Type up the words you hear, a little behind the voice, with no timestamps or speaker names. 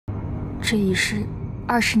这已是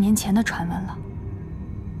20年前的传闻了。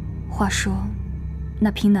话说，那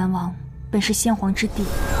平南王本是先皇之弟，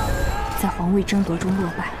在皇位争夺中落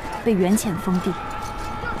败，被远遣封地。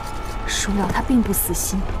孰料他并不死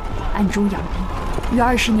心，暗中养兵，于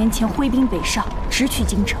20年前挥兵北上，直取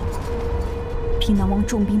京城。平南王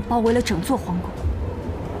重兵包围了整座皇宫，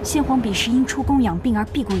先皇彼时因出宫养病而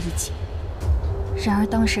避过一劫。然而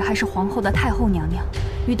当时还是皇后的太后娘娘，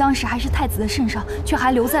与当时还是太子的圣上，却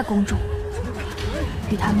还留在宫中。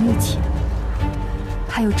与他们一起的，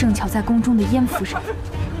还有正巧在宫中的燕夫人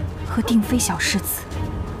和定妃小世子。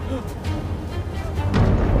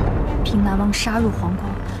平南王杀入皇宫，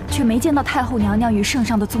却没见到太后娘娘与圣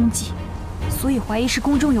上的踪迹，所以怀疑是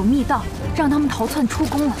宫中有密道，让他们逃窜出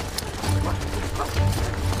宫了。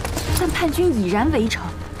但叛军已然围城，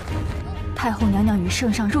太后娘娘与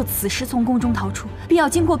圣上若此时从宫中逃出，必要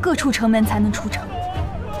经过各处城门才能出城。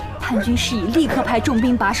叛军是以立刻派重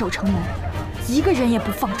兵把守城门，一个人也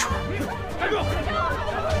不放出。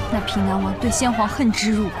那平南王对先皇恨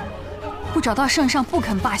之入骨，不找到圣上不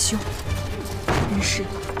肯罢休，于是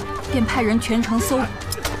便派人全城搜捕，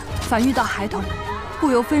凡遇到孩童，不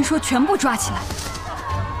由分说全部抓起来。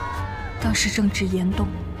当时正值严冬，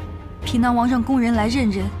平南王让工人来认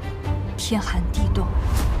人，天寒地冻，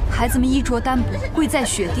孩子们衣着单薄，跪在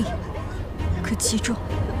雪地，可其中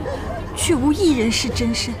却无一人是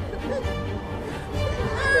真身。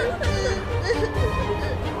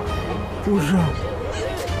不是，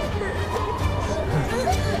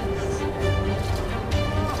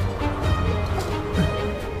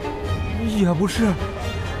也不是，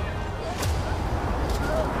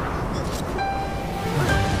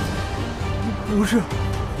不是。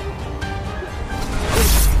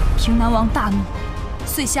平南王大怒，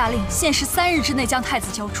遂下令限时3日之内将太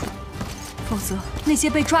子交出，否则那些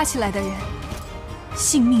被抓起来的人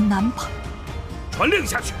性命难保。传令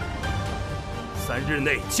下去，3日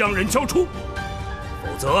内将人交出，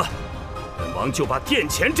否则本王就把殿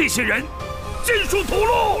前这些人尽数屠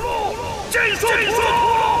戮！尽数屠戮！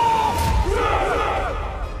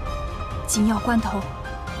紧要关头，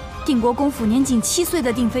定国公府年仅7岁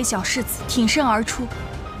的定妃小世子挺身而出，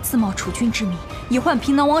自冒储君之名，以换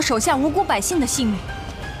平南王手下无辜百姓的性命。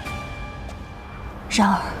然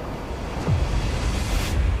而